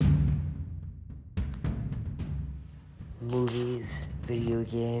movies, video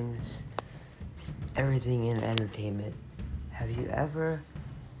games, everything in entertainment. Have you ever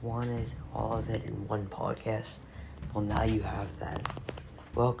wanted all of it in one podcast? Well, now you have that.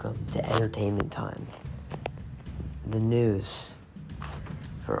 Welcome to Entertainment Time. The news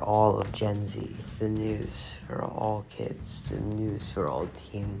for all of Gen Z, the news for all kids, the news for all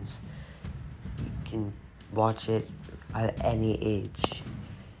teens. You can watch it at any age.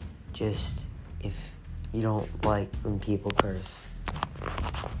 Just if you don't like when people curse,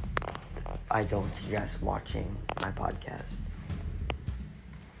 I don't suggest watching my podcast.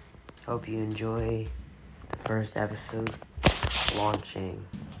 Hope you enjoy the first episode, launching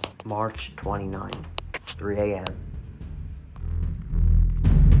March 29th, 3 a.m.